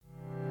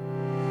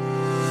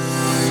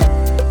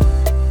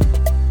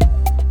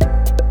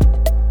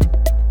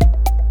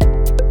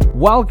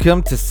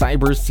Welcome to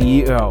Cyber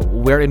CEO,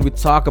 wherein we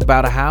talk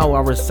about how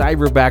our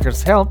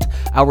cyberbackers helped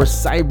our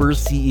cyber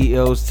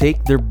CEOs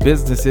take their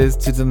businesses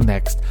to the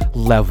next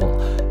level.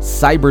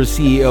 Cyber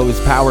CEO is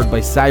powered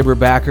by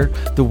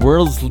Cyberbacker, the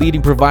world's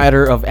leading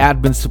provider of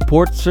admin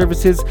support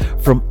services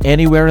from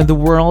anywhere in the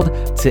world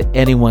to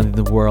anyone in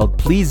the world.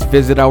 Please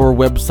visit our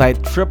website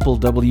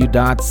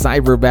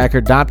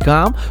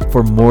www.cyberbacker.com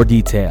for more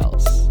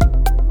details.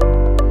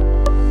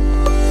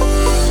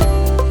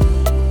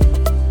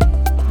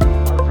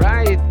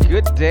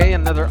 Good day,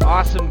 another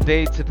awesome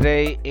day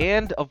today,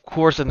 and of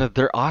course,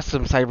 another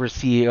awesome cyber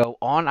CEO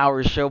on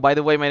our show. By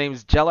the way, my name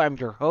is Jello, I'm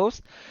your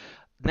host.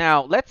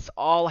 Now, let's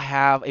all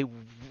have a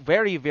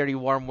very, very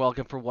warm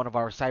welcome for one of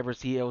our cyber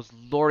CEOs.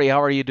 Lori,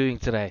 how are you doing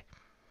today?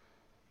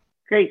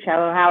 Great,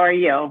 Cello. How are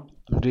you?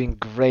 I'm doing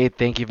great.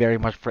 Thank you very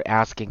much for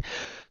asking.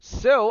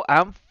 So,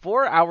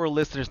 for our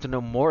listeners to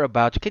know more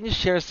about you, can you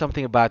share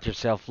something about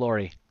yourself,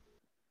 Lori?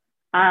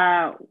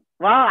 Uh,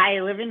 well, I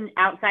live in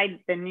outside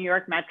the New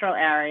York metro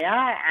area,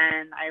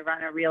 and I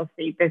run a real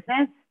estate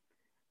business.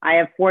 I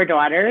have four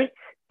daughters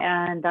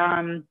and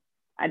a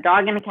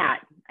dog and a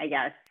cat, I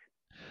guess.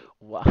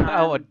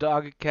 Wow, a Um,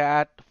 dog, a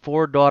cat,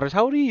 four daughters.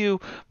 How do you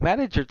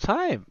manage your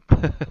time?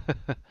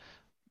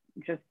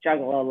 just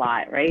juggle a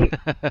lot, right?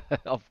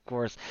 Of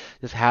course,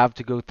 just have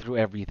to go through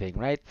everything,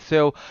 right?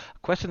 So, a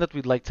question that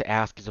we'd like to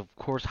ask is, of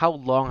course, how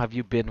long have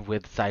you been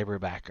with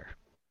Cyberbacker?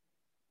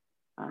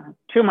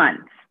 2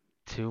 months.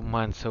 2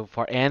 months so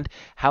far. And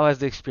how has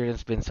the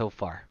experience been so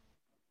far?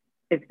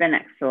 It's been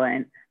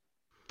excellent.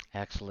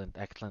 Excellent,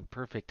 excellent,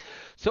 perfect.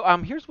 So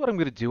here's what I'm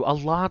going to do. A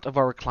lot of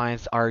our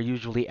clients are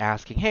usually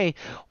asking, "Hey,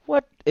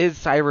 what is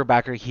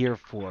Cyberbacker here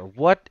for?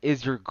 What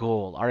is your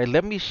goal?" All right,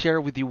 let me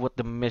share with you what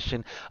the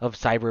mission of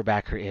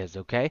Cyberbacker is,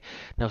 okay?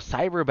 Now,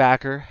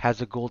 Cyberbacker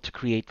has a goal to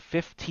create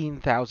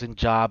 15,000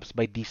 jobs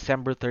by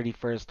December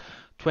 31st,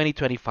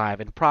 2025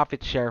 and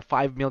profit share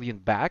 5 million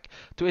back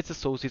to its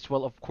associates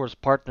while of course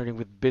partnering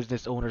with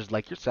business owners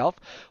like yourself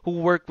who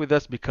work with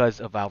us because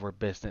of our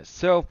business.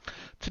 So,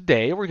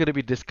 today, we're going to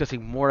be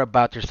discussing more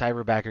about your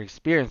Cyberbacker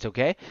experience,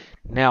 okay?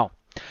 Now,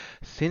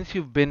 since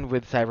you've been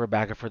with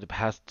Cyberbacker for the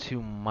past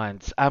 2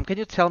 months, can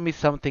you tell me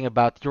something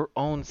about your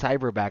own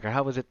Cyberbacker?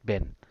 How has it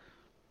been?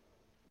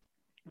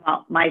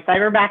 Well, my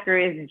cyberbacker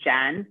is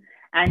Jen,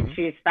 and Hmm.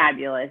 she's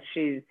fabulous.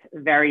 She's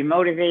very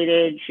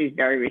motivated. She's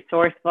very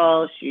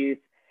resourceful. She's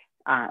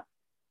uh,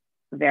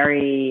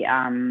 very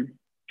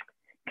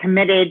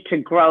committed to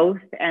growth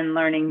and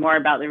learning more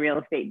about the real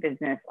estate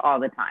business all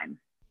the time.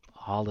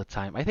 All the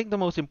time. I think the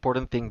most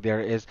important thing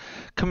there is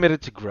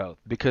committed to growth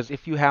because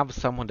if you have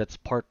someone that's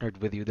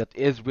partnered with you that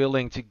is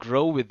willing to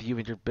grow with you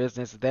in your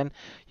business, then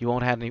you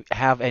won't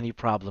have any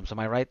problems. Am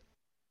I right?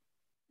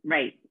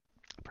 Right.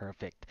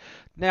 Perfect.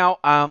 Now,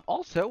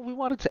 also, we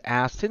wanted to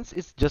ask, since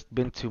it's just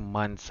been 2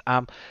 months,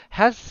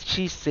 has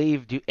she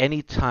saved you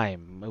any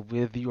time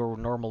with your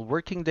normal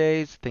working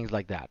days, things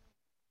like that?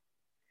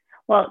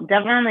 Well,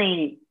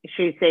 definitely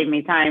she saved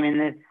me time in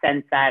the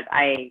sense that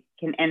I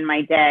can end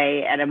my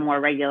day at a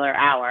more regular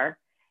hour.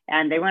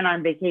 And they went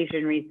on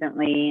vacation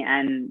recently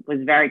and was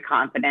very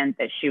confident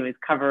that she was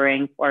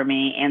covering for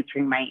me,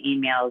 answering my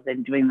emails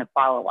and doing the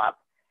follow up.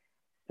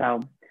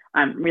 So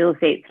real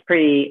estate's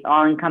pretty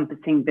all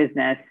encompassing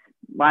business,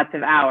 lots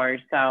of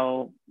hours.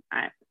 So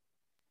I'm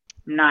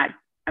not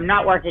I'm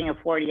not working a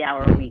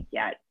 40-hour week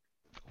yet.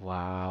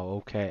 Wow,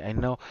 okay. I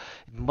know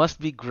it must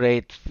be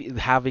great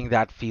having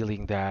that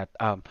feeling that,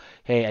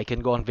 hey, I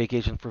can go on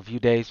vacation for a few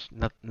days,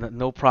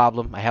 no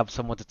problem. I have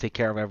someone to take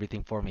care of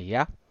everything for me,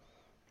 yeah?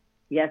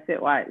 Yes,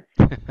 it was.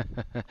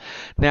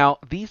 Now,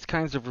 these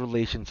kinds of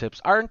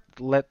relationships aren't,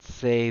 let's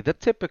say, the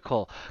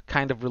typical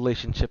kind of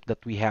relationship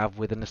that we have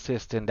with an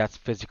assistant that's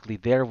physically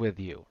there with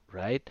you,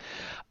 right?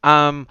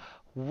 Um,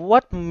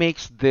 what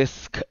makes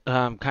this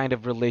kind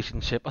of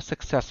relationship a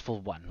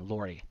successful one,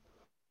 Lori?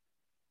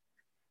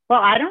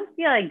 Well, I don't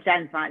feel like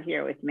Jen's not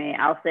here with me.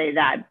 I'll say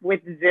that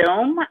with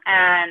Zoom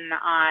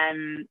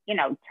and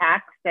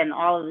text and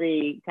all of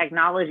the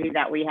technology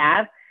that we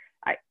have,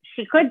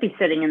 she could be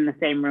sitting in the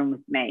same room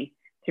with me.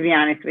 To be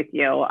honest with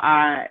you,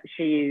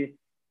 she's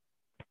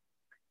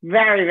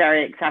very,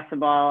 very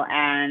accessible.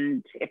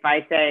 And if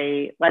I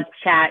say let's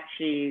chat,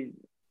 she's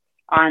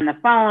on the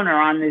phone or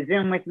on the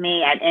Zoom with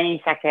me at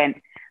any second.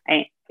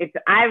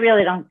 I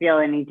really don't feel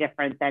any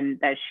different than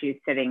that she's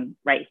sitting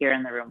right here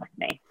in the room with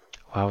me.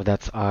 Wow,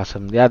 that's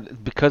awesome. Yeah,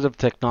 because of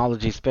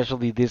technology,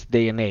 especially this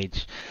day and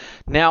age.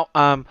 Now,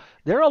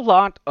 there are a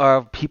lot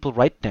of people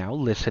right now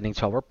listening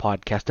to our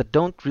podcast that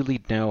don't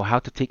really know how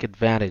to take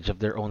advantage of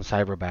their own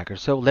cyberbacker.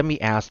 So let me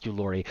ask you,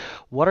 Lori,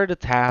 what are the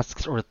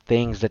tasks or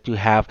things that you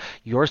have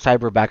your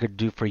cyberbacker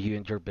do for you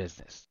in your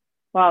business?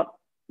 Well,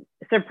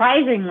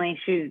 surprisingly,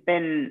 she's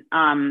been.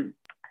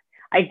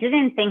 I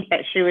didn't think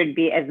that she would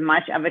be as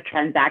much of a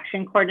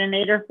transaction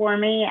coordinator for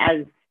me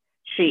as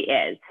she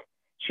is.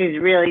 She's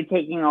really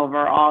taking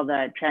over all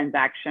the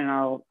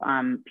transactional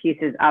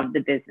pieces of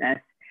the business,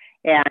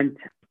 and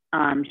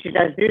she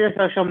does do the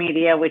social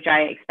media, which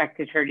I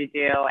expected her to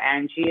do,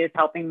 and she is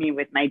helping me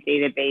with my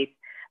database.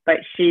 But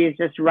she's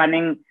just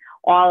running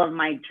all of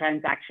my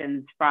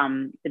transactions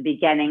from the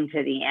beginning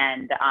to the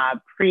end,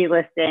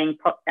 pre-listing,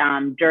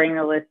 during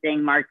the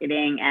listing,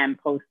 marketing, and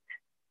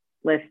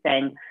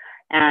post-listing.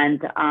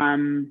 And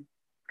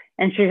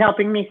she's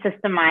helping me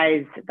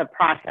systemize the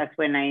process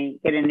when I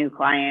get a new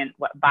client,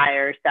 what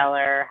buyer,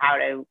 seller, how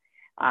to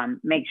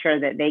make sure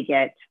that they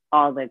get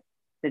all the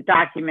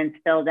documents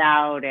filled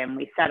out, and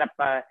we set up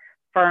a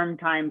firm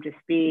time to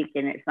speak,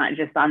 and it's not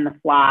just on the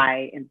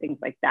fly and things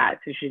like that.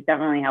 So she's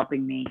definitely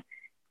helping me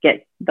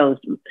get those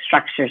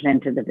structures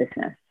into the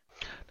business.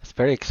 It's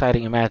very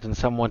exciting. Imagine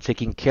someone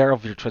taking care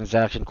of your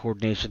transaction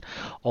coordination,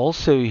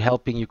 also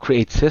helping you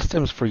create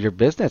systems for your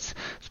business.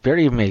 It's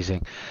very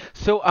amazing.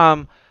 So,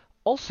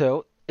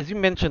 also, as you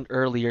mentioned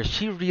earlier,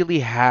 she really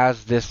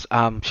has this,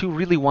 she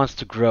really wants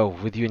to grow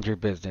with you in your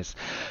business.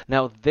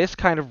 Now, this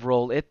kind of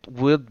role, it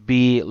would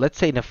be, let's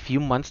say in a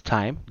few months'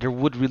 time, there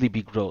would really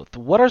be growth.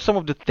 What are some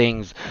of the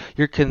things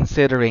you're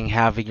considering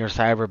having your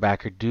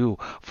cyberbacker do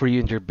for you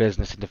in your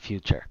business in the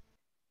future?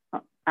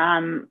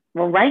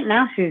 Well, right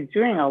now she's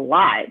doing a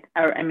lot,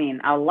 or I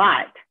mean, a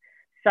lot.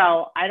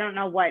 So I don't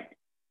know what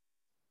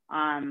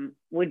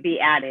would be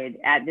added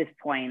at this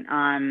point.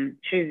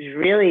 She's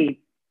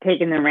really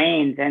taken the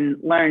reins and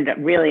learned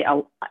really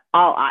all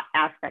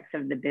aspects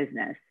of the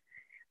business.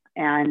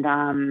 And,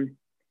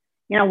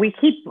 we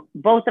keep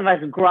both of us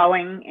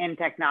growing in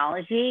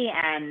technology.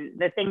 And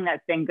the thing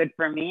that's been good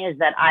for me is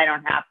that I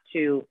don't have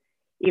to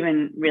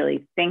even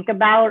really think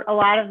about a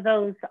lot of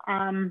those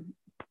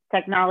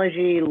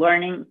technology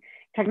learning.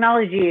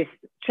 Technology is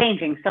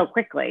changing so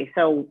quickly.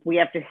 So we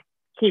have to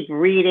keep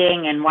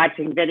reading and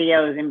watching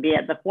videos and be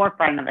at the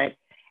forefront of it.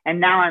 And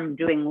now I'm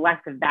doing less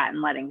of that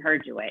and letting her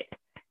do it.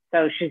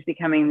 So she's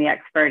becoming the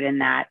expert in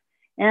that.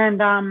 And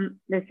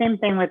the same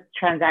thing with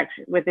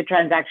the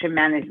transaction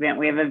management.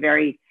 We have a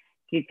very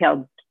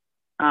detailed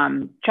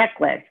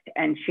checklist,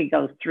 and she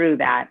goes through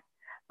that.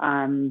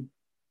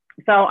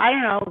 So I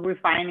don't know,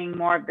 refining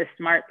more of the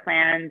smart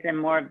plans and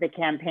more of the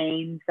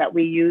campaigns that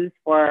we use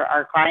for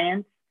our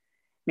clients.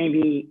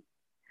 Maybe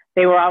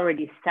they were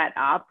already set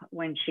up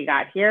when she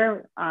got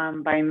here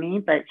by me,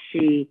 but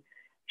she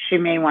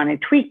may want to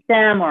tweak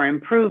them or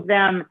improve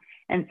them.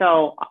 And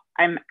so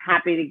I'm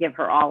happy to give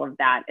her all of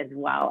that as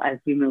well as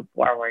we move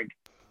forward.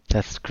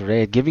 That's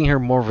great, giving her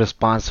more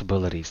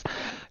responsibilities.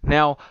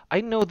 Now,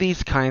 I know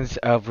these kinds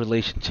of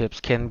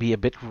relationships can be a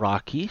bit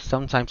rocky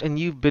sometimes, and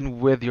you've been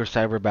with your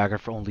cyberbacker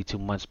for only 2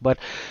 months, but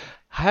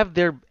have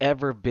there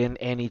ever been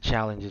any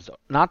challenges,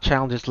 not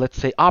challenges, let's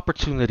say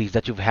opportunities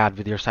that you've had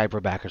with your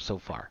cyberbacker so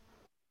far?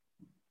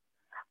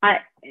 I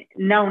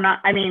no, not.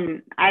 I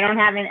mean, I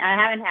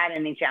haven't had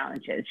any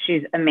challenges.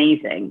 She's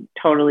amazing,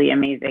 totally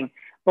amazing.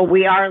 But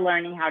we are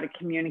learning how to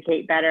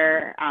communicate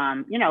better.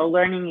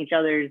 Learning each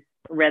other's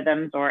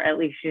rhythms, or at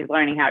least she's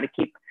learning how to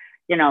keep,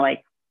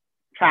 like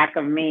track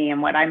of me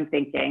and what I'm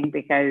thinking,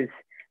 because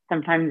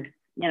sometimes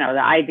the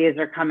ideas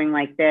are coming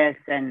like this,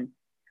 and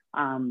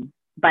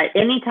but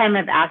anytime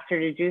I've asked her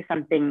to do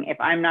something, if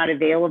I'm not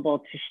available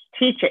to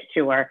teach it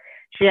to her,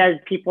 she has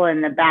people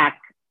in the back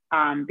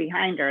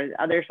behind her,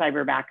 other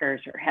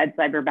cyberbackers or head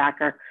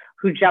cyberbacker,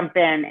 who jump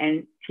in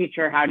and teach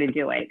her how to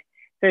do it.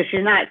 So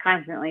she's not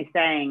constantly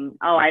saying,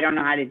 "Oh, I don't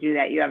know how to do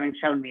that. You haven't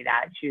shown me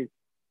that." She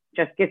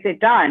just gets it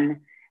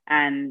done.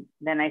 And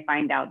then I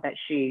find out that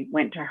she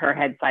went to her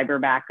head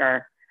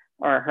cyberbacker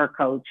or her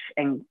coach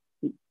and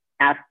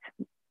asked,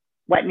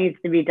 "What needs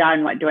to be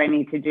done? What do I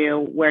need to do?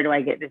 Where do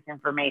I get this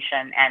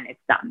information?" And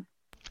it's done.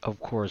 Of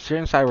course, here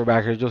in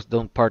Cyberbacker, you just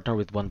don't partner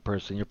with one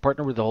person. You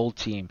partner with the whole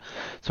team.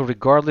 So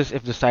regardless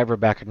if the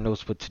Cyberbacker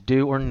knows what to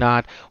do or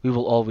not, we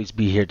will always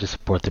be here to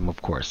support them,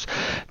 of course.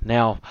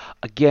 Now,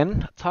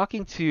 again,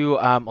 talking to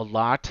a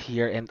lot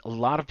here, and a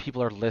lot of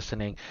people are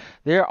listening.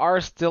 There are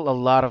still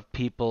a lot of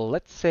people,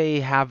 let's say,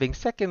 having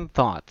second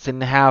thoughts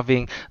and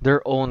having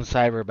their own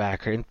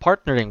Cyberbacker and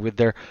partnering with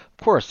their, of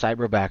course,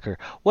 Cyberbacker.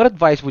 What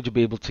advice would you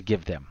be able to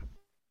give them?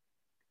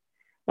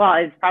 Well,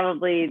 it's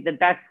probably the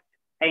best.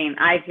 I mean,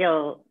 I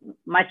feel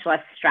much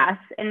less stress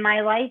in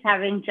my life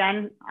having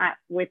Jen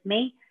with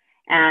me.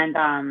 And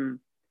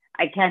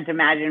I can't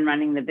imagine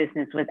running the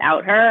business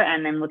without her.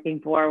 And I'm looking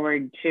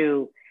forward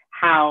to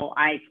how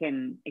I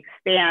can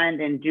expand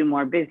and do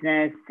more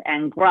business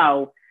and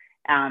grow.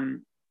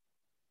 Um,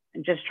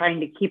 just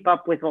trying to keep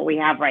up with what we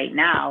have right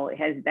now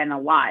has been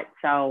a lot.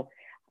 So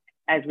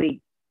as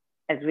we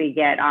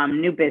get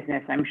new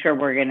business, I'm sure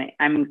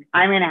I'm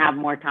gonna have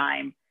more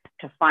time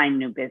to find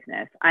new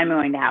business. I'm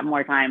going to have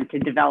more time to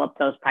develop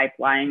those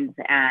pipelines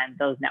and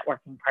those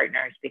networking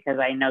partners, because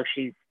I know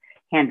she's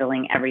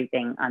handling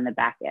everything on the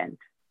back end.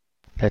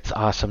 That's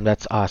awesome.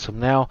 That's awesome.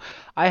 Now,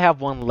 I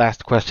have one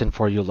last question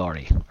for you,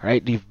 Laurie.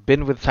 Right? You've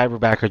been with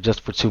Cyberbacker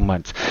just for 2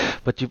 months,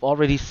 but you've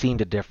already seen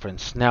the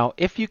difference. Now,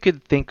 if you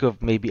could think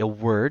of maybe a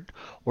word,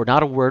 or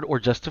not a word, or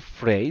just a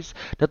phrase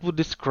that would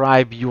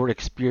describe your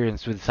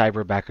experience with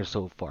Cyberbacker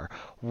so far,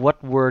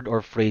 what word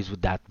or phrase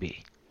would that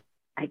be?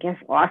 I guess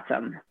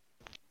awesome.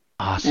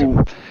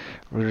 Awesome.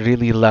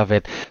 Really love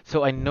it.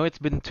 So I know it's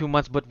been 2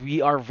 months, but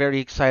we are very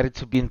excited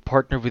to be in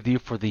partner with you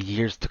for the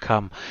years to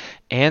come.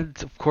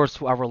 And of course,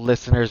 to our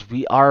listeners,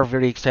 we are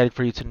very excited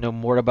for you to know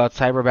more about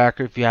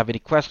Cyberbacker. If you have any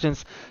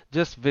questions,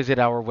 just visit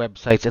our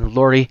websites. And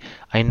Lori,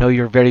 I know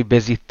you're very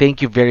busy.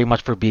 Thank you very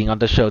much for being on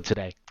the show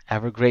today.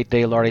 Have a great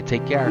day, Lori.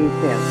 Take care. You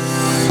too.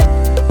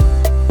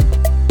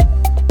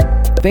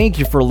 Thank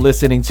you for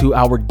listening to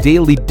our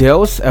daily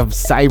dose of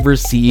Cyber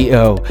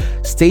CEO.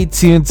 Stay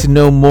tuned to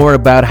know more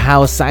about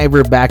how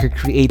Cyberbacker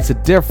creates a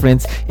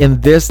difference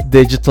in this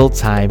digital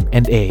time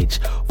and age.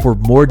 For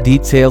more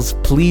details,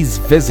 please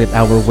visit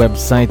our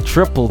website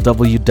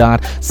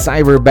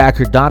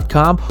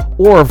www.cyberbacker.com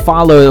or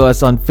follow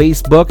us on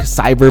Facebook,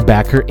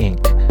 Cyberbacker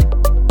Inc.